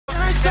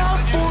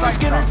myself for a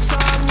good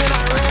time, and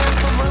I ran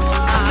from her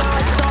love. Now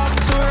I talk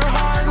to her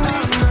heart.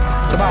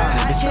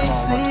 I can't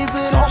sleep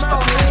without my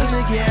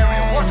music. Yeah,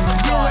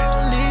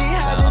 lonely.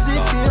 How does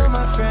it feel,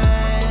 my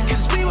friend?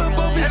 'Cause we were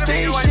both in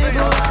spaceship,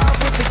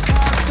 alive with the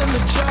cops and the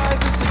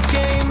drugs. It's a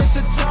game, it's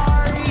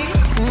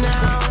Atari.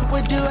 Now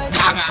we're doing.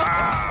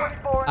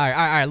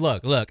 Alright,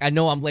 look, I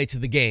know I'm late to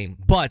the game,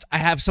 but I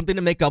have something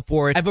to make up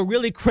for it. I have a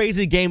really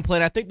crazy gameplay,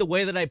 and I think the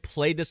way that I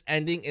played this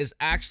ending is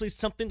actually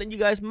something that you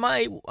guys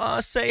might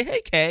say, hey,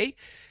 Kay,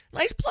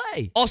 nice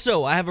play.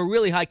 Also, I have a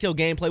really high kill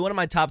gameplay, one of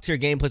my top tier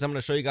gameplays I'm going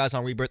to show you guys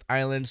on Rebirth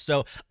Island.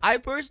 So I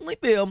personally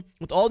feel,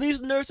 with all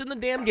these nerfs in the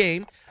damn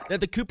game, that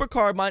the Cooper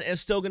Carbine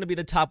is still going to be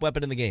the top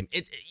weapon in the game.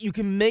 You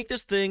can make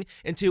this thing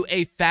into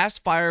a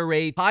fast fire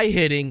rate, high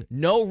hitting,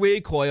 no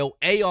recoil,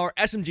 AR,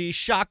 SMG,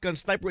 shotgun,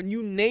 sniper, and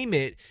you name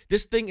it.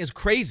 This thing is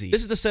crazy.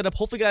 This is the setup.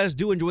 Hopefully you guys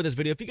do enjoy this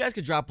video. If you guys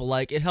could drop a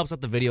like, it helps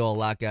out the video a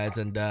lot, guys.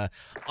 And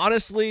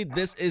honestly,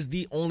 this is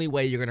the only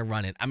way you're going to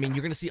run it. I mean,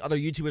 you're going to see other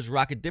YouTubers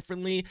rock it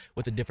differently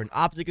with a different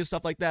optic and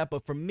stuff like that.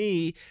 But for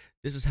me,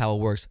 this is how it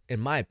works, in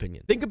my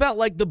opinion. Think about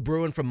like the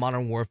Bruin from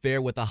Modern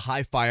Warfare with a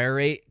high fire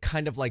rate,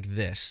 kind of like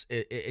this.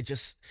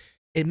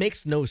 It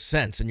makes no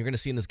sense, and you're gonna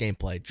see in this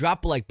gameplay.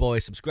 Drop a like,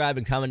 boys, subscribe,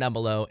 and comment down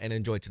below, and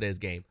enjoy today's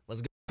game. Let's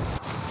go.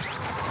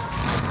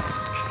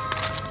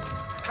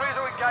 Clear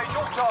to engage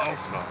all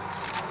targets.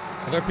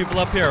 Are there people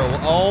up here?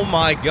 Oh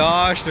my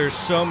gosh, there's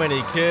so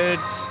many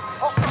kids.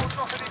 Hostiles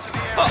dropping into the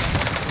area.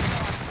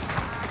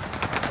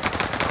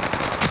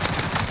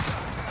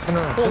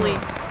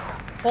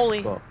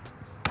 Holy.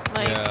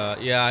 Like,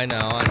 Yeah, I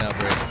know,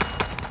 Bren.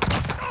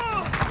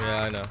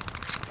 Yeah, I know.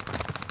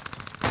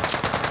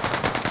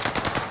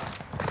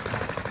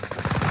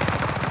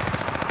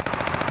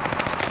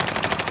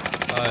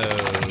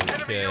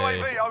 Enemy Okay.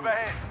 UAV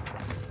overhead.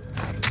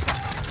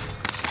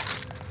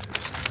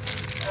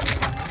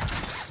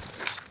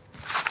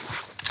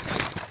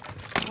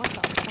 what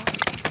the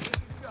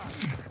fuck?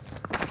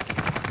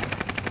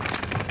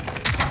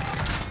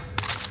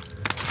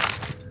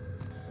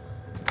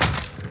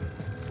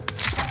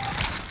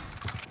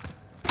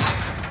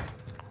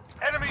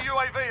 Enemy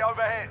UAV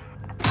overhead.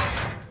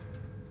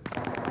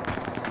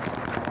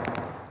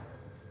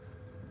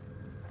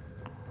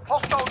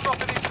 Hostile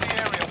dropping into the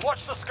area.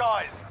 Watch the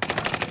skies.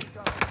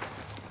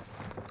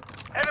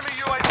 Enemy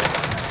UAV.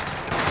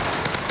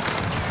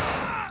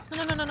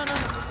 No.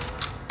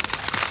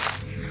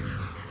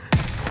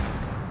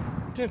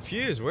 I'm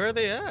confused. Where are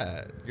they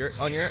at? You're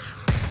on your.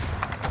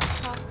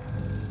 Top.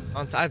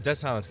 On top. I have dead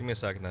silence. Give me a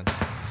second then.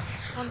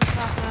 On the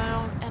top, and I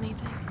don't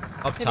anything.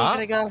 Up Maybe top?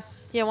 gotta go.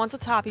 Yeah, one's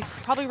up top. He's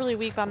probably really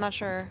weak, but I'm not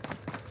sure.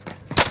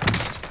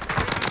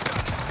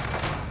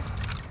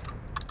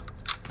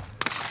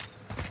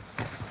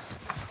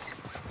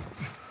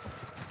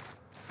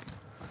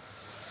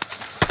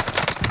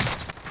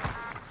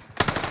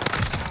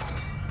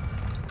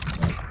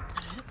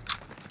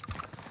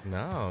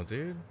 No,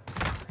 dude.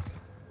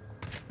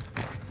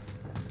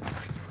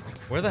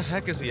 Where the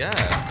heck is he at?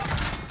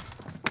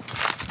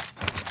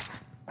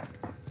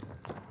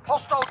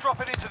 Hostile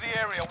dropping into the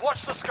area.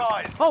 Watch the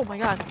skies. Oh my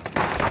god.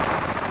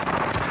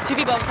 Two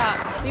people up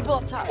top. Two people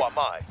up top. Who am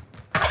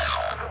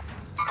I?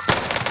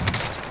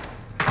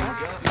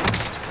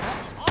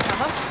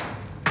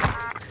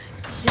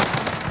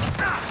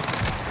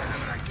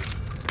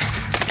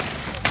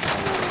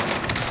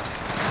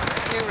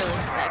 You're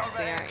really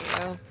sexy, aren't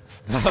you?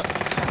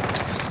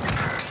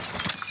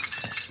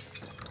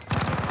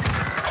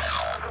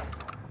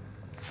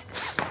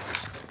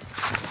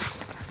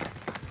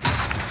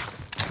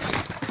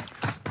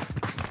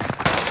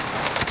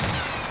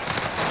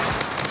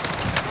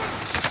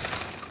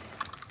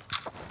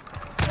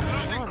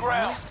 Losing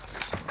ground.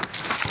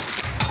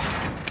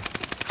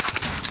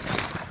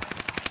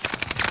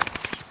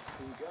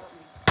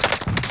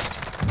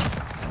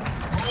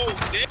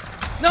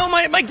 No,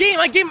 my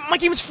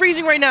game is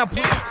freezing right now.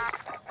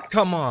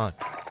 Come on.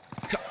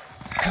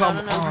 Come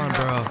on,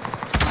 bro.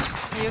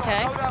 Are you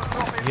okay?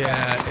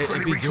 Yeah,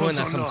 it be doing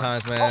that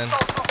sometimes, man.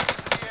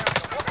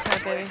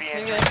 Okay,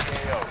 baby. You're good.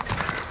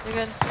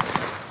 You're good.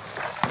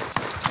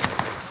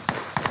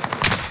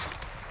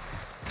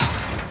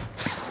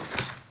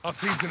 Our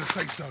team's in a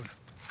safe zone.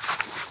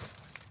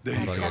 There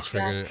you I was about to get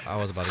triggered. I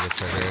was about to get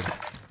triggered.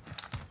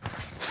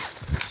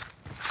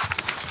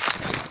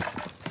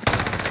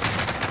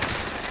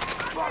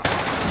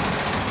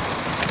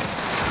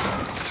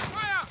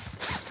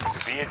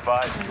 Be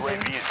advised,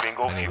 UAV is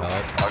bingo Any fuel.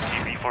 help?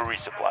 RTV for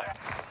resupply.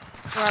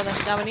 Where are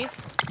they? Down beneath?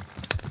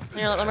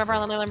 Here, let me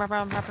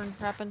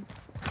rapping.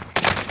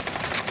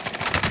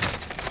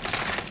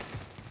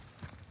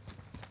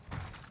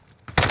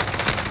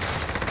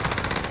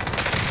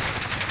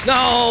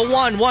 No,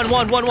 one.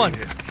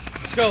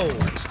 Let's go.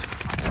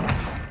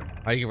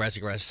 Alright, you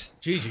can rest.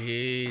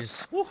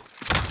 GG's. Woo.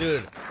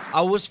 Dude,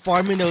 I was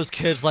farming those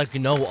kids like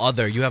no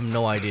other. You have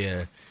no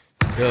idea.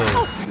 Dude.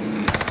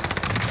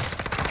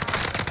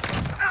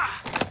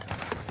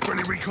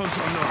 Friendly recon's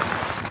online.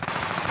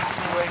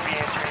 UAV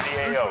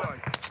entering the AO.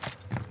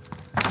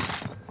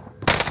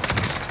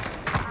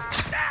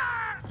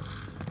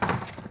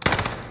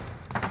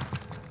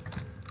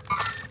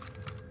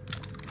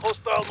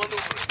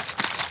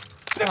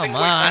 Come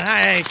on,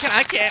 hey,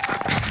 I can't.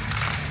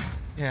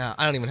 Yeah,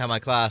 I don't even have my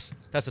class.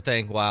 That's the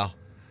thing. Wow.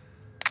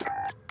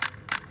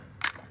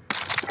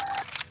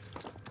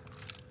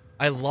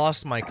 I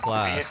lost my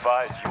class.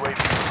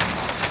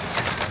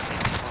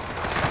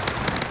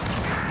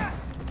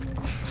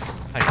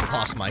 I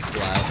lost my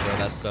class, bro.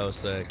 That's so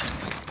sick.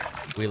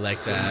 We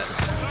like that.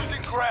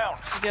 Losing ground.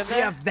 You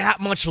You have that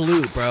much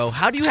loot, bro.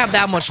 How do you have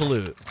that much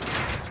loot?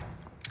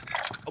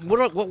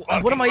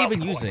 What am I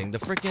even using? The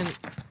freaking.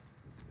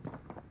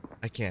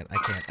 I can't.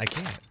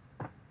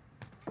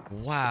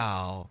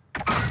 Wow.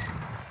 I'm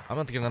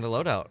about to get another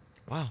loadout.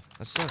 Wow,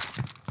 that's sick.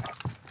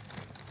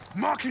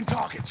 Marking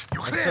targets.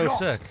 You That's clear so not.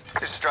 sick.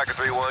 This is Striker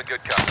 3-1,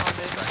 good cop.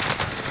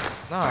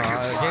 Nah,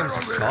 the game's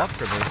chalk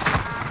for me.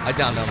 I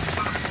downed him.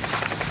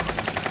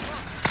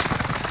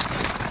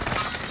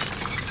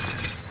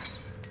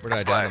 Where did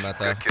I down him at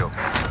though? Good kill.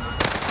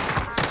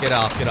 Get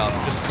off.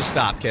 Just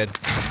stop, kid.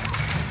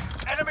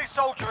 Enemy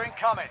soldier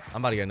incoming.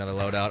 I'm about to get another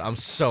loadout. I'm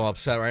so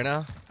upset right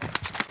now.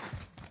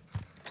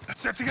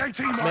 Setting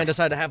 18, Man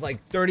decided to have like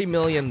 30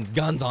 million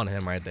guns on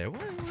him right there.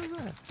 What is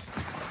that?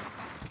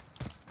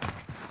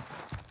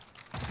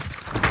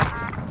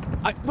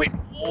 Wait.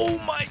 Oh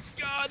my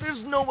god.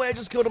 There's no way I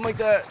just killed him like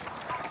that.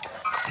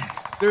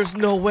 There's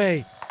no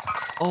way.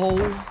 Oh.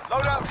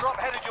 Loadout drop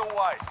headed your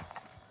way.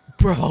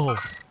 Bro.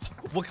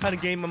 What kind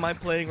of game am I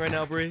playing right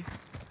now, Bree? Oh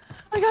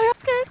my god, I got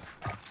scared.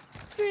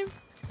 Scream.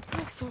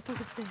 I'm so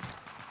fucking scared.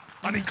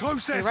 I need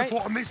close air You're right.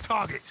 support on this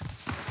target.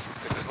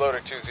 This is Loader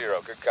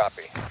 2-0, good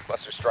copy.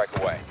 Buster strike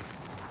away.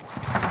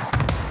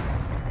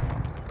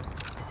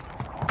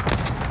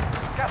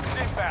 Gas is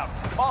inbound.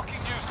 Marking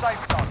new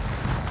safe zone.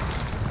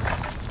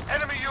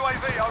 Enemy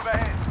UAV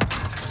overhead.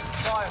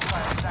 Fire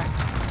sale stacked.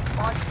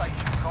 Fire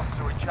station costs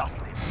are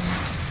adjusted.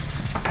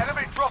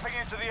 Enemy dropping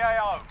into the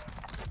AO.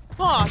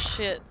 Oh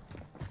shit.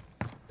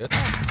 Good.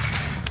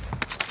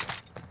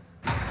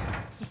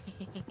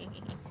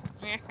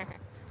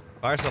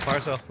 Fire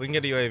cell. We can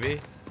get a UAV. You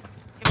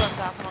left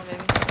off and I'll get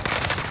you.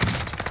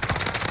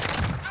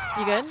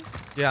 You good?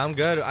 Yeah, I'm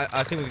good.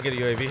 I think we can get a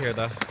UAV here,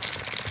 though.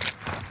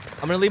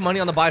 I'm gonna leave money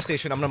on the buy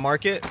station. I'm gonna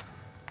mark it.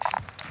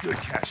 Good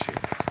cash in.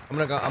 I'm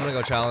gonna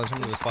go challenge. I'm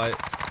gonna just fight.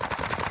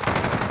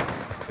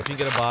 If you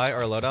get a buy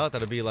or a loadout,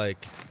 that'd be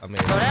like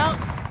amazing. Loadout?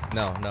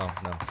 No.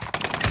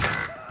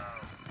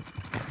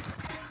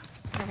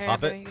 Here,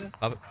 Pop here it. you go.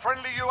 Pop it.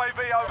 Friendly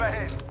UAV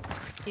overhead.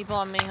 People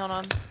on me, hold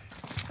on.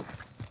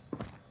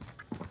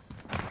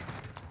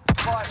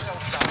 Fire cell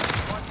down.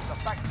 Prices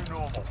are back to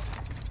normal.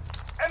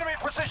 Enemy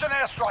precision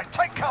airstrike.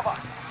 Take cover.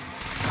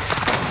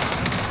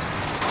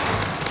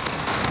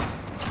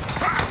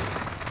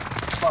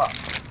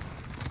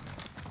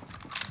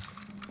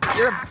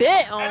 You're a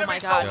bit. Oh Enemy my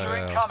god.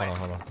 soldier.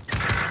 Hold on.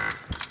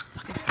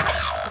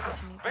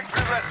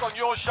 Victory rests on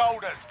your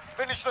shoulders.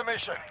 Finish the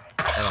mission.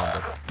 Hold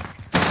on, bro.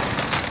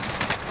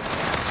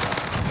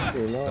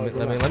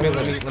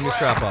 Let me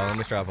strap on.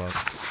 It's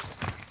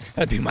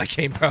gotta be my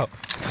game, bro.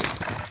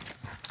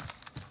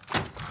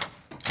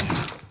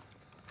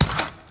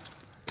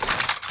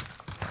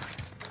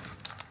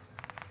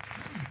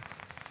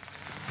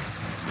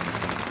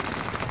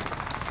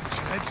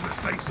 Should head to the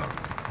safe zone.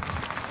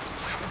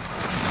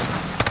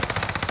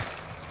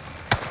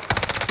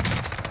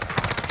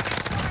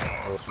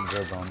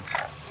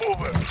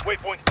 Over.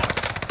 Waypoint.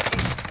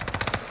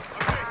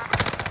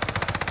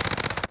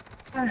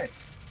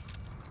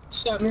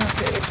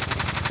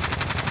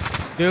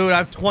 Dude,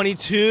 I'm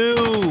 22.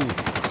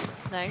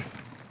 Nice.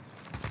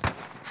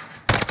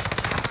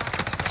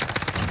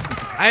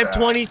 I have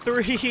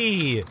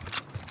 23.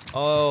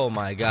 Oh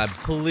my god,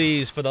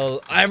 please, for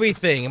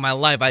everything in my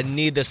life, I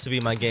need this to be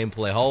my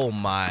gameplay. Oh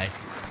my.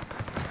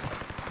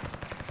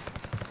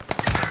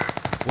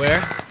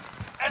 Where?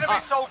 Enemy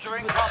soldier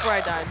incoming. Where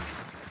I died.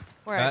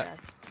 Where I Pat? died.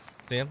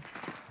 See him?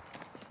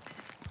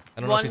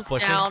 I don't know if he's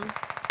pushing. Down.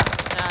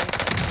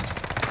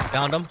 Nice.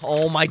 Downed him.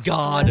 Oh my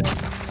god.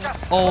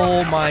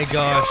 Oh my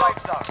gosh.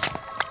 Safe zone.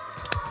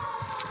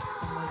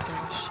 Oh my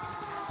gosh.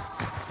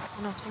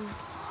 No,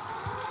 someone's.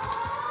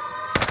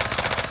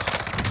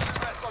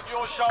 Rest on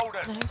your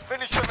shoulders. Nice.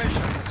 Finish the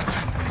mission.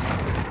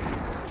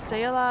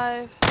 Stay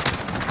alive.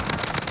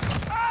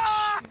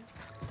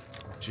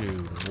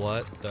 Dude,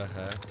 what the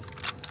heck?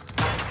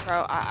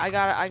 Bro, I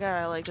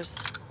gotta like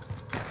just.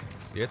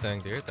 Do your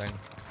thing.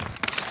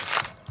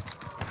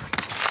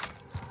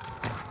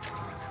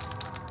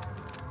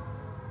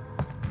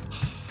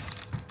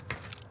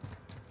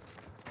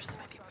 Where's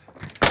my people?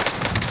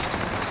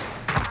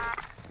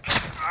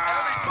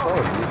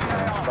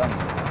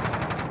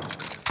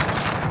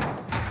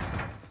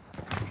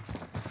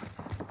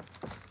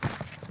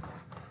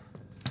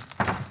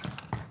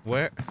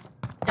 Where?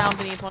 Down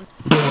beneath one.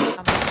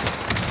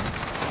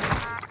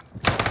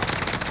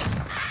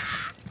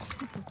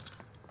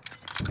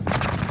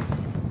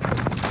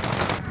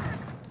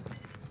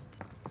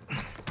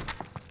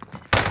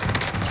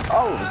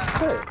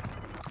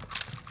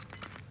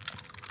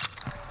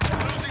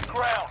 Losing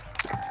ground.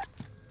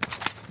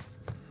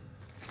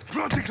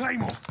 Planting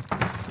Claymore.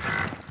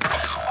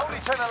 Only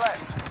 10 are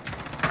left.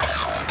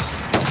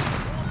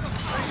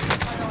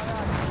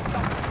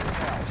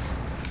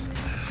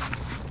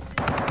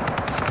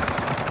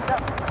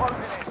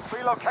 closing in.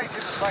 Relocating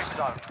the safe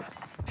zone.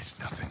 It's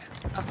nothing.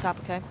 Up top,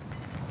 okay.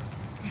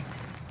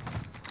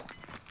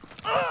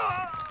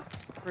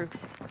 Roof.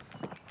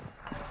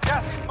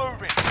 Gas is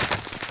moving.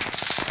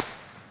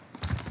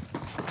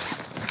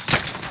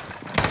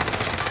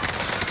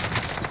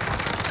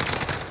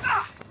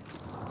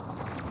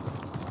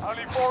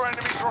 Only 4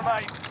 enemies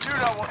remain. You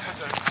know what to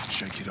That's do. it.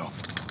 Shake it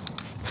off.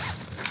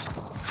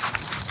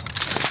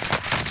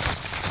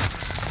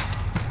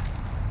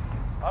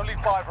 Only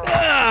 5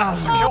 remain.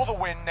 Secure the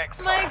win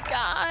next Oh my time.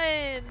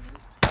 god!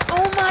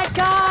 Oh my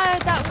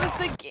god! That was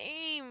the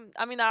game!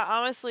 I mean, that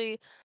honestly...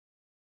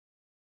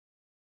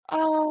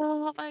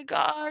 Oh my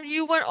god,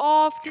 you went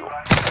off, dude.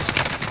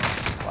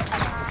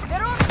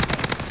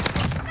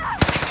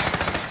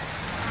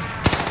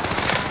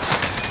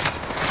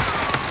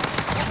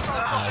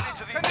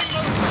 Into the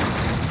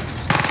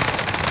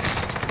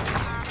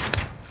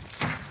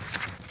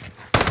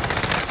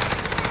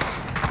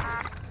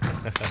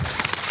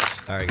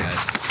All right, guys.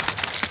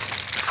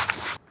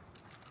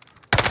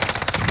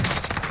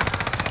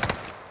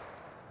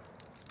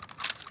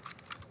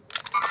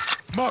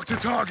 Mark the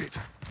target.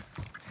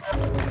 10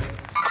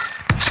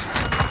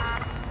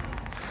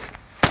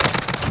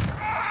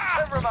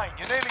 remain.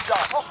 You're nearly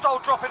done. Hostile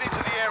dropping into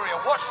the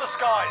area. Watch the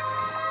skies.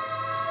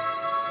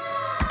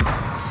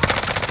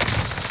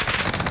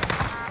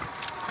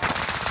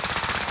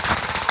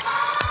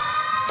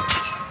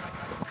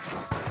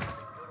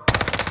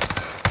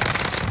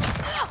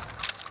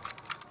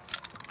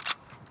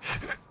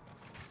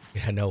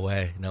 Yeah, no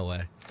way, no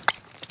way.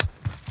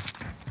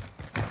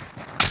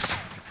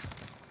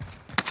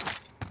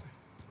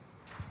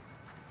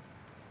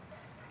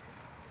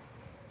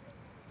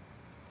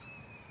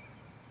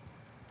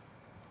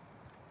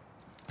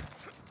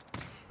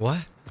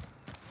 What?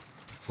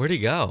 Where'd he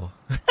go?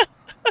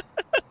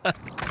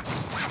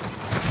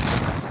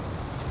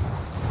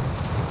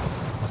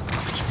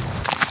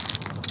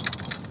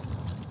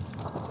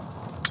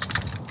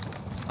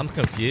 I'm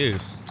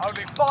confused.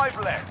 Only 5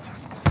 left.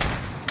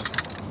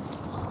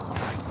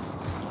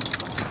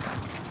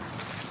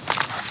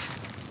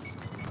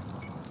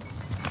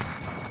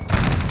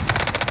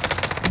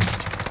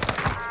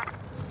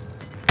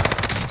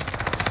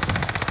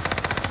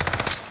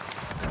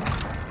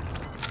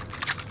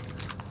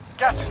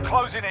 Gas is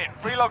closing in.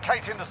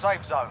 Relocating the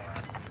safe zone.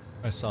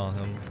 I saw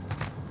him.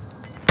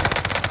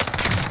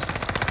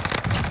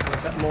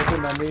 Một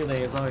bên là đi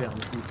này rồi à?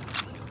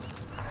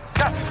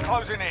 Gas is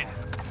closing in.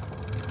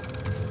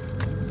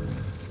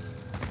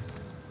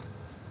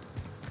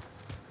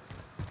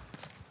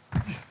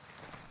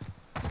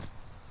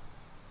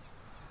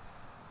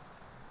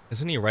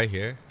 Isn't he right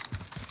here?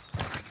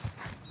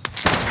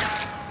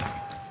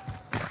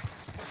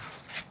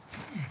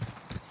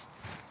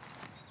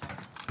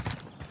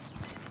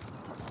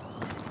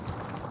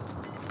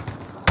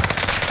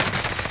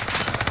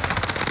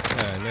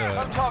 Yeah, I knew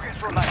No it.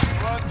 targets remain.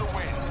 Earn the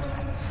win.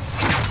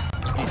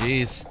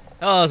 GG's.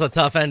 Oh, it was a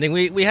tough ending.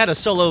 We had a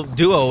solo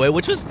duo,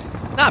 which was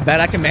not bad.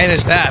 I can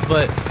manage that,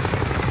 but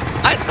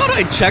I thought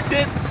I checked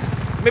it.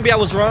 Maybe I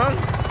was wrong,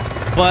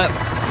 but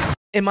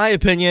in my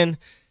opinion,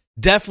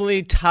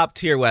 definitely top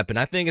tier weapon.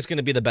 I think it's going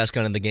to be the best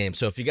gun in the game.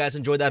 So if you guys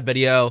enjoyed that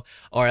video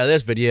or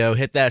this video,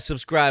 hit that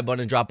subscribe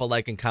button, drop a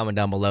like and comment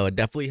down below. It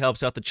definitely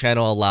helps out the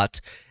channel a lot.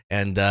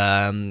 And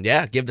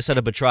yeah, give the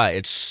setup a try.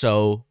 It's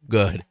so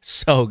good.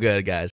 So good, guys.